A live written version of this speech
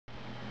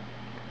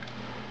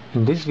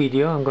In this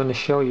video I'm going to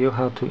show you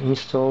how to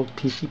install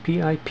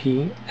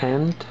TCPIP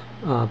and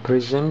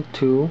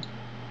PRISM2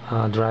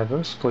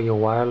 drivers for your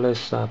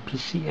wireless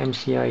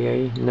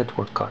PCMCIA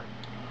network card.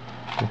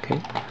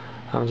 Okay,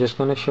 I'm just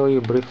going to show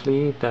you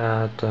briefly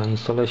that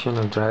installation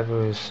of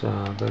driver is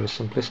very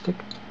simplistic.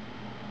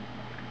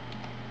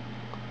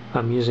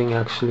 I'm using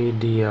actually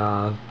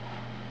the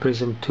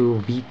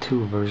PRISM2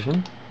 V2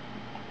 version.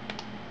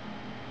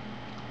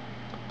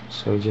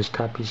 So it just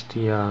copies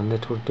the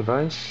network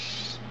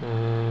device,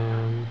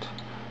 and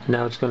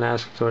now it's going to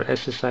ask for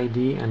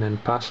SSID and then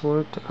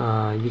password.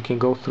 You can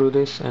go through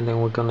this and then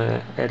we're going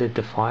to edit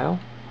the file,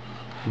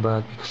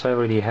 but because I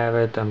already have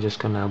it, I'm just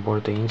going to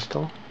abort the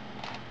install.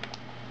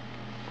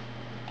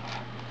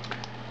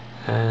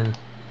 And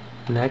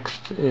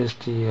next is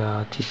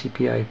the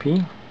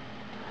TCPIP.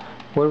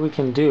 What we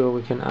can do,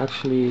 we can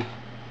actually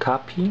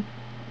copy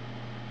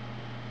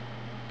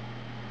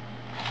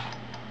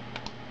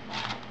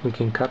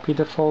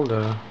the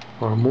folder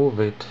or move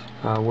it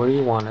where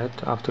you want it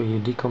after you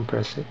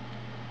decompress it,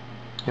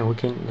 and we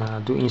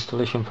can do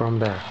installation from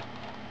there.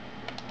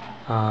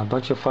 A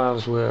bunch of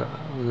files will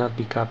not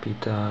be copied,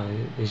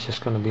 it's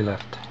just going to be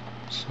left.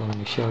 So let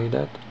me show you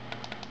that,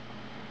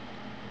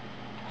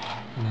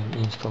 and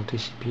then install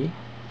TCP.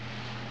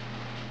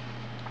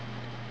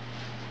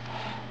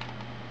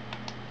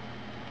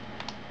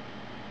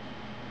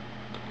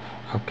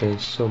 Okay,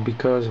 so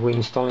because we're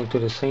installing to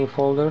the same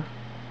folder,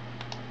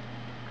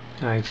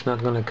 it's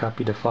not going to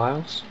copy the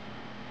files.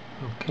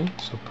 Okay,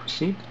 so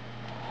proceed.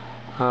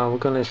 We're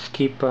going to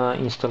skip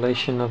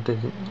installation of the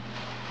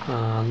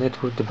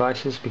network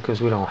devices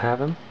because we don't have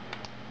them.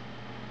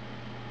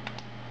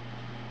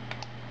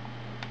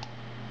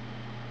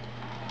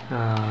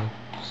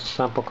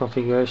 Sample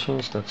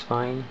configurations, that's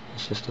fine,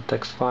 it's just a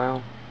text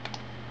file.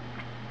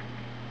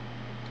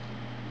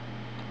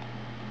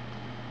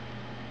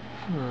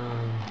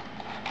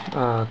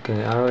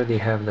 Okay, I already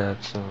have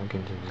that, so I'm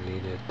going to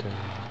delete it.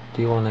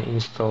 Do you want to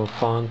install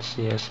fonts?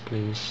 Yes,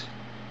 please.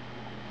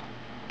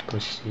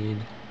 Proceed.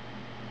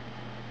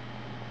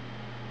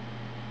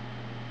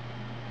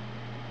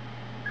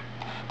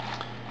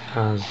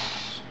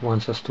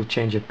 Wants us to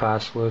change a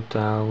password.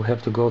 We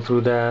have to go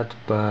through that,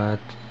 but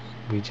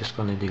we're just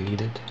going to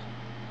delete it.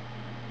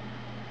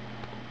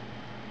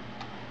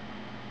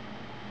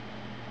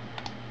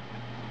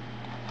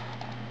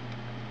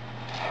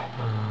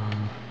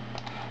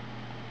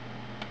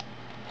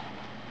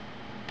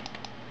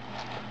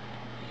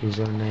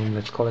 Username,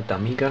 let's call it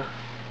Amiga.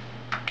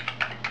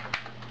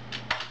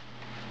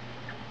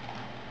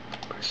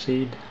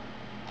 Proceed.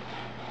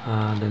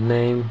 The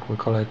name, we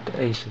call it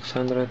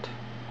A600.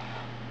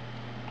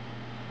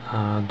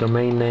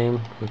 Domain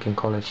name, we can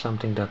call it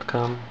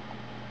something.com.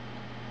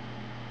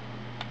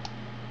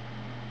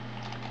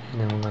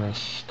 And then we're going to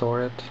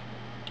store it.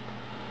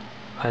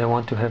 I don't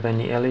want to have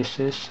any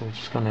aliases, so we're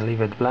just going to leave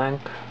it blank.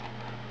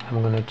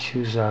 I'm going to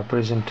choose a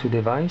PRISM2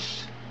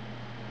 device.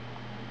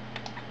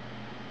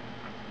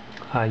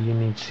 You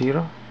need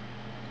 0,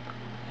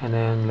 and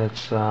then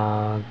let's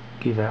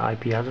give an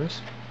IP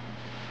address.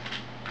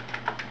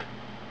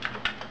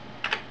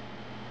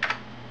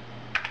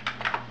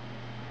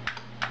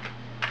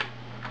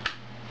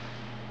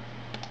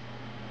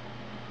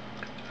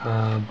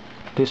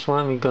 This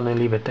one we're gonna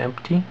leave it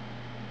empty.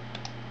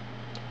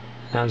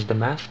 Now is the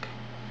mask.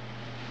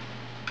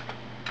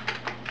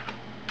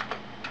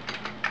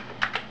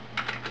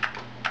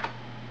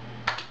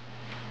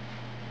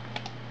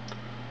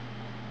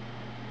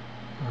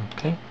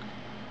 Okay.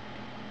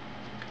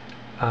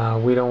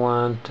 We don't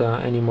want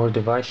any more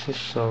devices,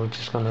 so we're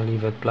just gonna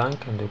leave it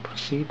blank and then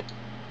proceed.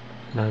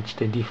 Now it's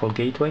the default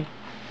gateway.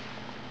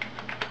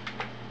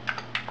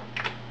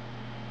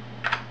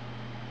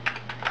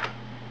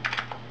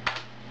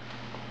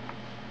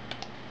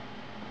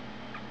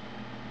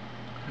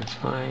 That's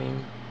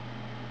fine.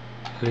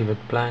 Leave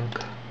it blank.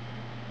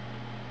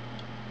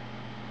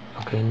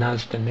 Okay, now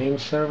it's the name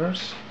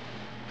servers.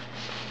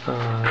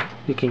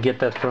 You can get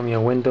that from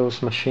your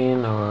Windows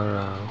machine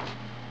or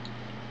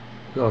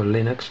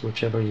Linux,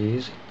 whichever you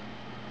use.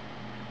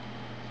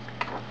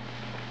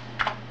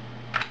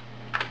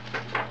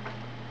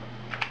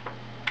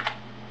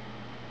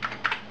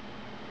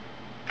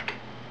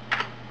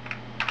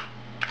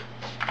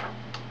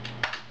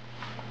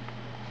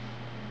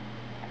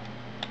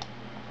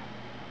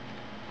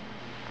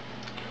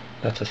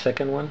 That's the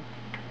second one.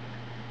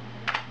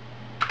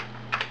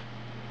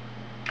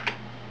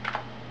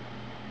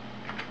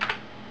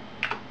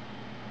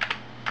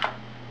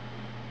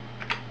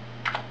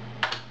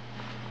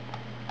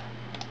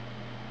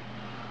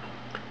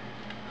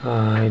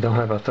 I don't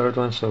have a third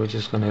one, so we're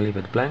just going to leave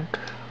it blank.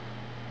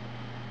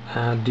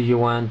 Do you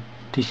want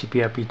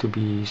TCPIP to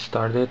be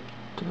started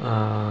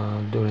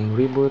during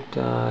reboot?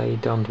 I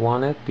don't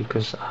want it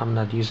because I'm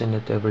not using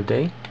it every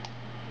day.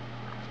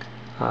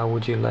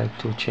 Would you like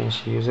to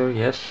change the user?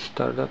 Yes.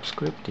 Startup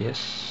script?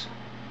 Yes.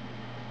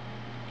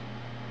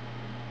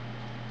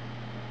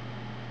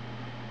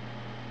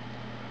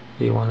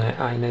 Do you want to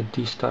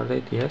inet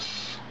started?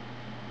 Yes.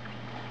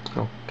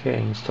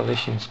 Okay,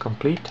 installation is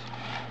complete.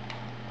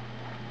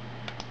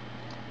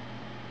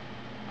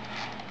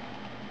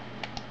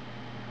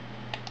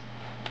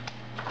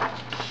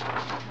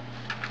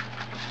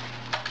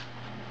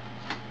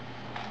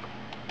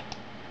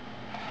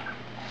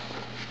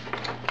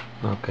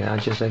 Okay, I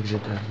just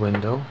exit that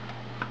window.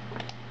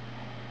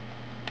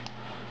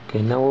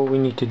 Okay, now what we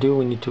need to do,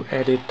 we need to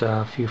edit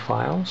a few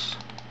files.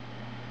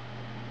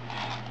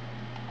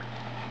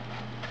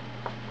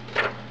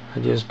 I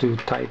just do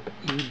type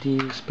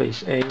ed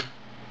space A,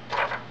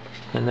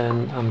 and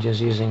then I'm just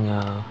using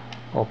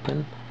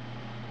open.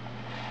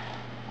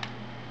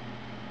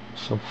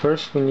 So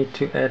first we need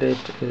to edit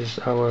is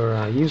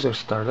our user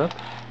startup.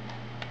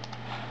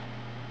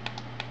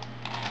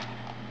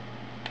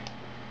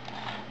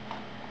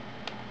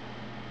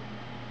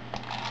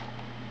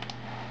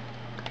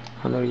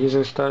 Under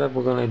user startup,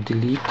 we're going to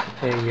delete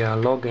a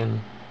login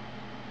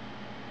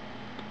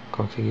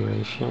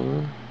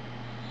configuration,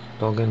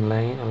 login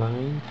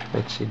line.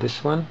 Let's see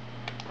this one.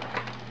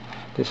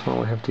 This one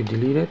we have to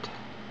delete it.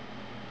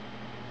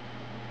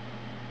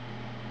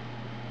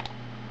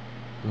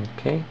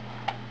 Okay,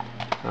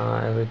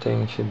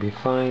 everything should be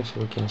fine,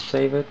 so we can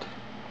save it.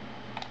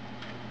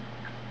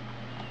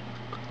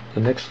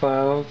 The next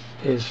file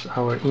is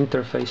our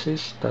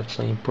interfaces. That's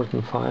an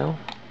important file.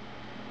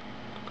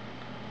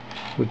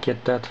 We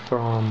get that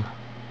from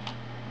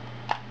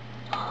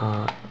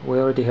we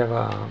already have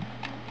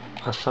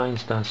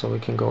assigns done, so we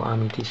can go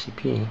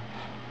AMI-TCP,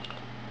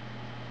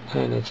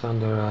 and it's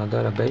under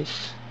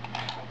database,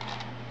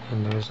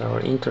 and there's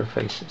our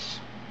interfaces.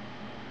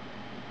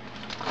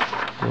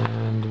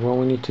 And what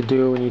we need to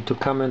do, we need to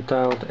comment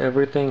out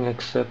everything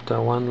except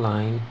one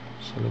line.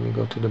 So let me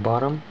go to the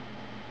bottom.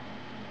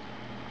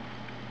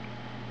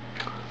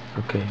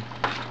 Okay,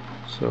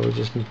 so we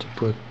just need to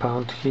put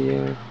pound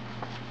here,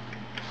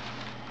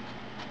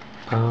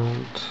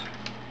 pound,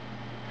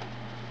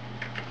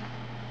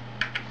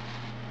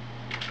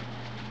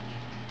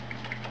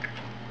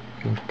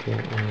 okay,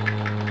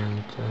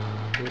 and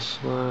this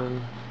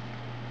one,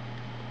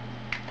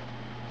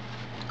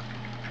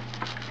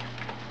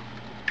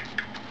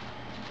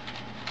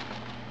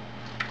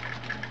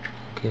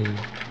 okay,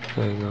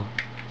 there you go.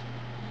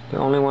 The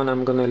only one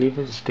I'm gonna leave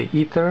is the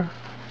ether,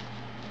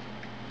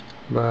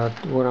 but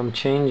what I'm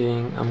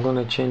changing, I'm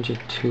gonna change it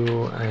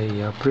to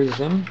a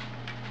prism.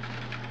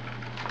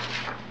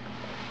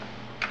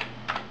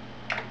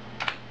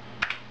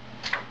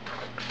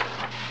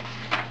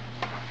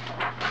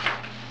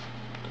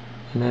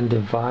 And then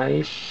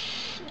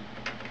device,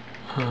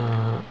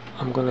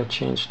 I'm gonna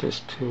change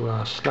this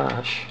to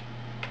slash,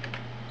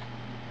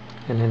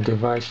 and then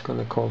device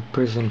gonna call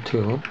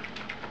prism2.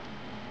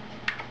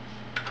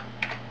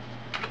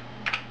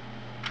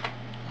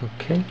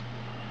 Okay,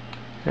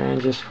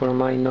 and just for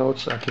my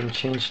notes, I can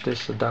change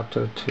this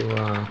adapter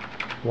to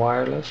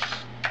wireless.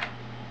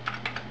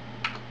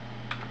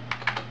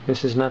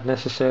 This is not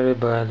necessary,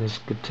 but it's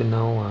good to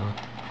know.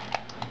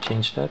 I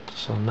changed that,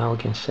 so now we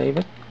can save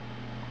it.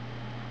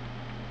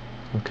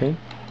 Okay,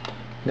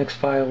 next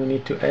file we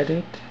need to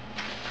edit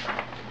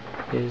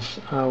is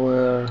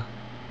our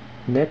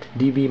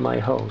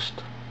netdbmyhost.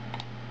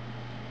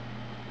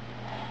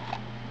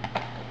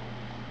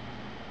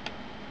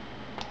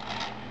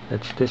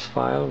 That's this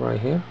file right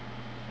here,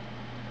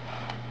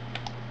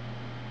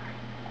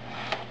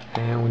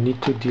 and we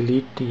need to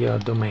delete the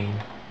domain,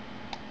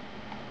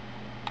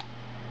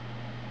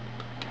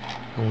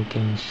 and we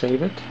can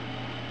save it.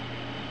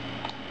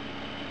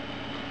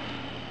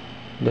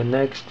 The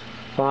next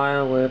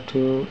file we have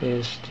to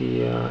is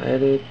the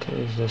edit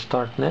is the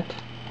startnet.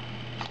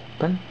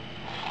 Open.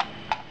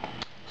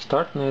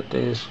 Startnet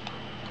is,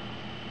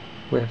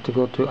 we have to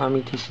go to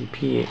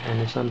AMI-TCP,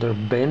 and it's under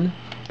bin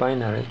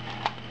binary.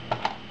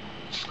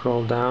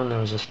 Scroll down,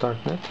 there's a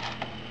startnet.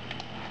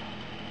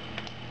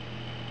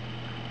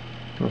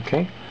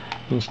 Okay,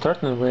 in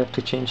startnet we have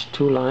to change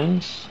two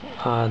lines.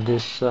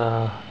 This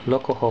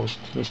localhost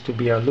needs to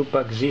be a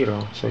loopback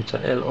 0, so it's a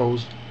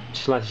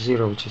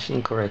LO/0, which is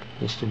incorrect.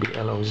 It needs to be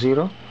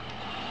LO0.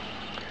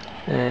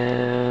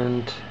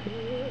 And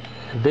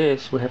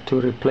this we have to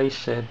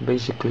replace it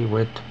basically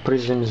with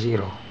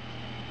prism0.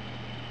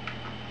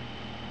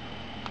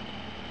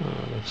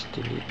 Let's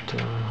delete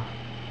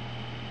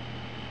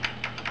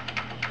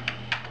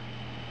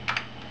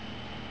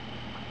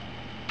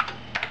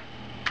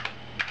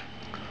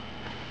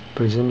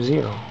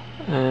prism0,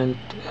 and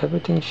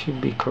everything should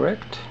be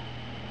correct.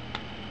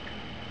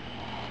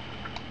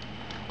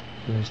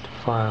 There's the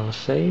file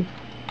save.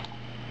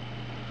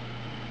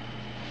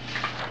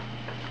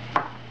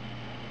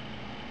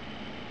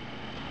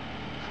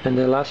 And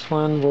the last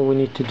one, what we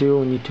need to do,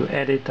 we need to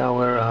edit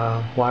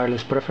our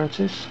wireless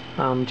preferences.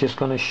 I'm just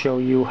going to show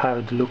you how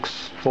it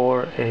looks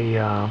for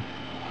a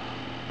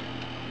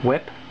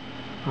web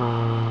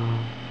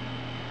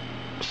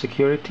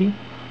security.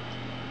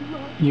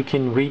 You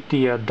can read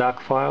the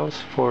doc files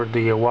for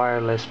the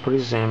wireless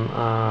prism,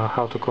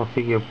 how to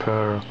configure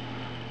per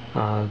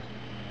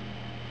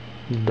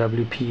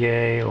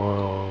WPA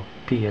or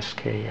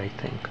PSK, I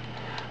think.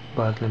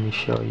 But let me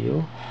show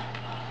you.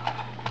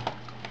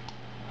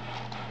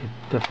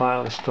 The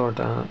file is stored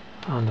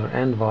under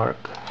nvark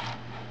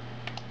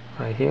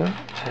right here,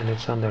 and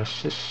it's under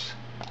sys,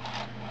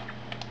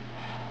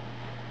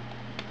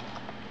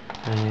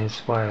 and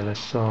it's wireless.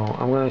 So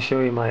I'm going to show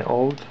you my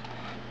old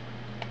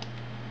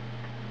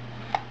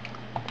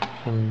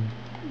and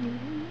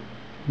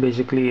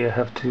basically you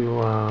have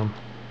to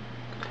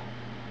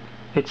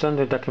it's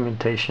under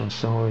documentation,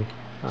 so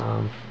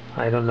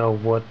I don't know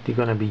what you're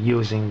gonna be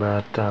using,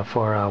 but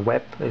for a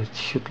web it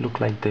should look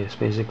like this.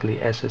 Basically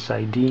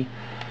SSID in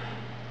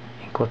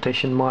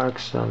quotation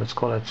marks, let's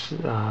call it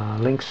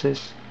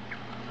linksys,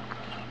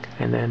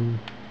 and then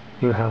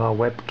you have a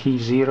web key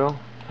 0,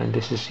 and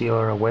this is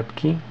your web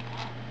key,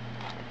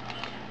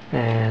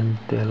 and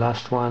the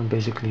last one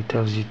basically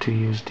tells you to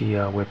use the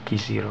web key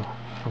 0.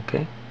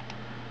 Okay,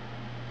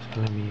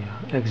 so let me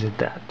exit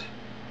that,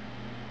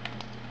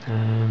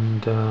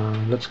 and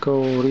let's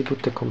go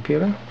reboot the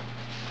computer.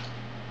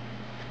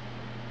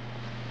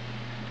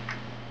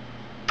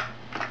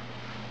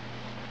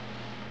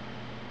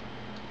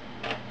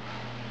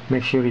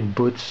 Make sure it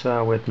boots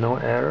with no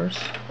errors.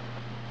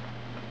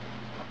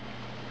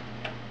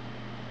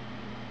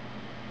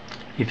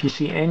 If you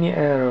see any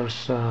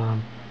errors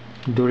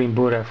during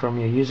boot from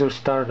your user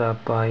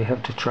startup, you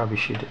have to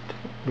troubleshoot it,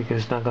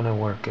 because it's not gonna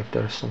work if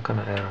there's some kind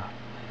of error.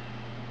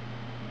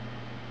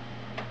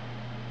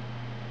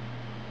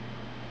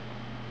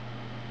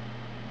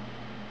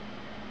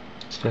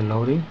 Still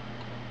loading.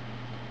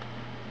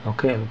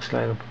 Okay, looks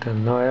like there are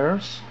no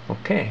errors.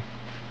 Okay,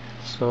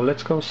 so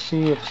let's go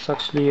see if it's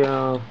actually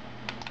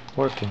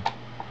working.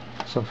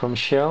 So from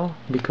shell,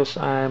 because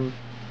I'm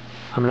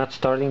not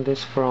starting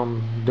this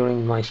from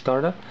during my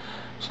startup,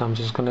 so I'm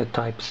just gonna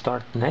type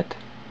start net,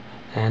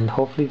 and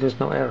hopefully there's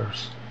no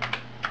errors.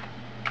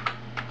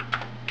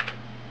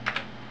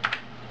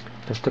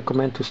 That's the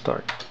command to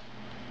start.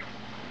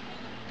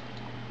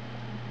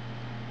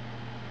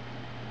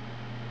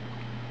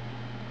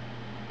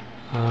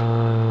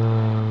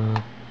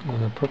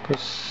 In a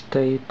purpose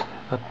state,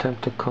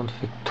 attempt to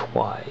config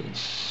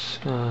twice.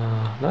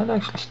 That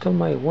actually still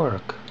might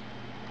work.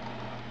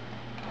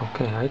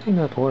 Okay, I think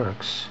that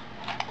works.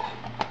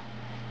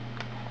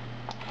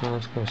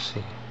 Let's go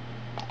see.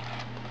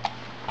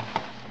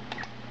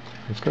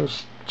 Let's go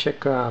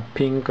check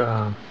ping.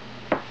 Let's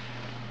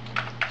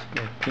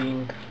go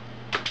ping.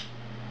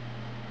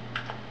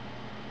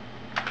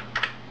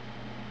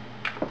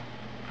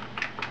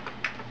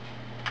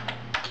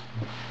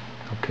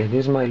 Okay,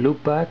 this is my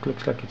loopback.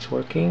 Looks like it's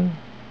working.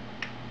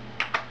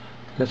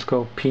 Let's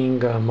go ping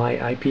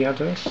my IP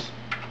address.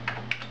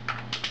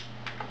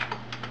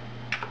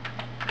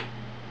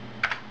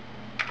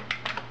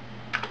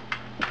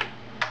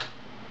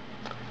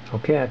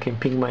 Okay, I can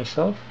ping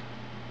myself.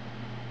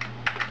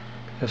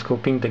 Let's go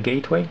ping the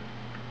gateway.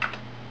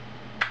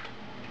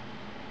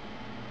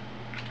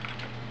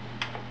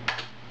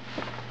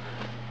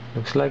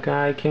 Looks like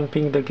I can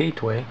ping the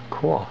gateway.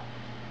 Cool.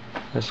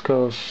 Let's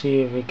go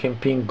see if we can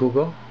ping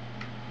Google.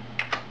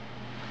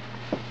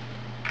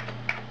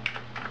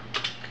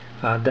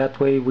 That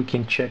way we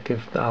can check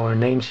if our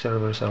name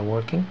servers are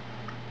working.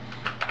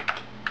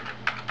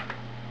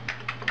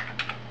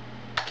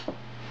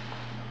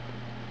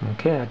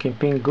 Okay, I can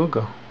ping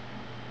Google.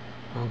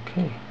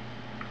 Okay.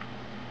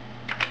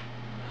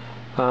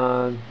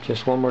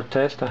 Just one more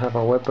test. I have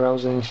a web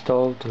browser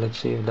installed. Let's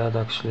see if that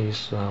actually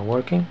is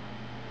working.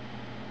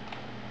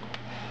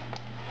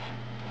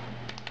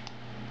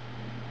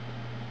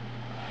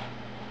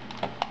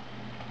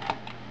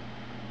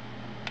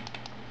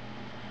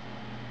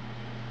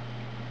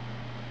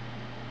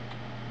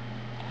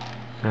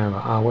 I have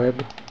a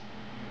web.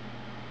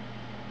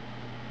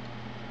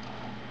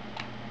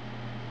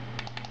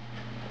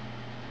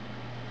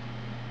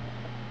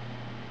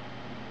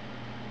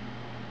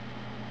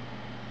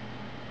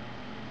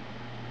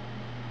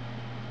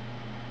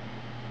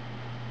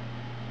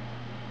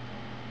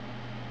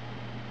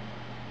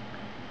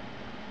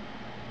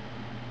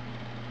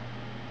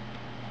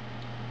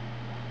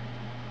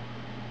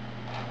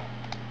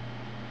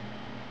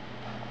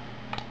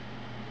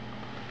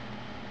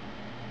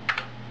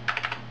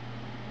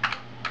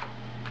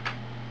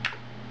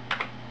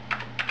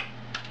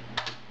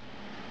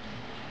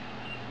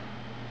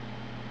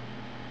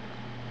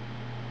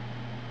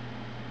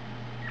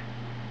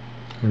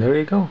 And there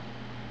you go.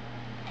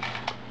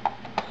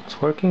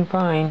 It's working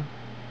fine.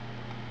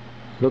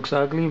 Looks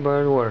ugly,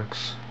 but it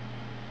works.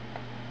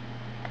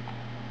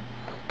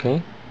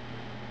 Okay.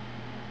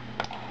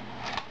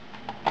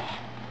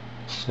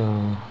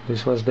 So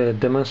this was the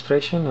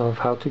demonstration of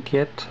how to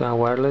get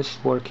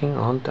wireless working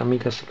on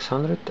Amiga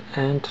 600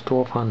 and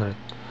 1200.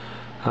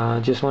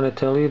 Just want to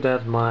tell you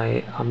that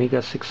my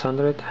Amiga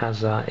 600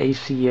 has a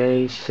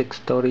ACA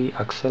 630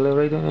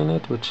 accelerator in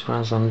it, which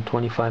runs on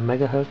 25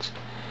 megahertz,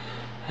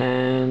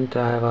 and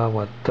I have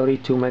a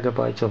 32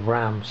 megabytes of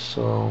RAM,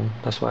 so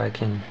that's why I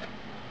can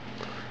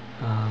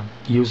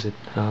use it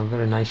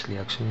very nicely.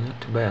 Actually, not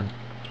too bad.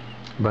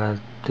 But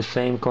the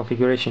same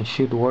configuration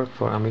should work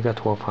for Amiga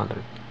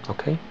 1200.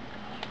 Okay,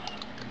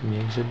 let me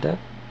exit that.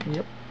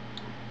 Yep.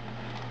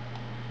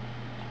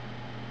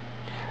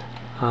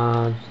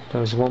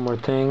 There's one more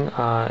thing.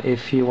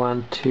 If you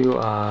want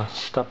to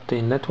stop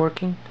the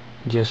networking,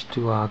 just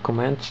do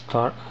command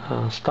stop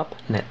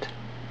net.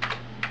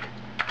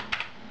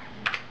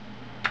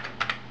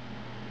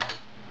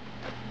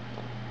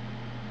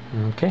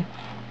 Okay,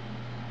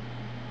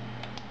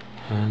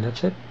 and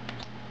that's it.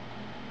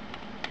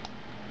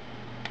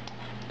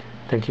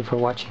 Thank you for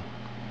watching.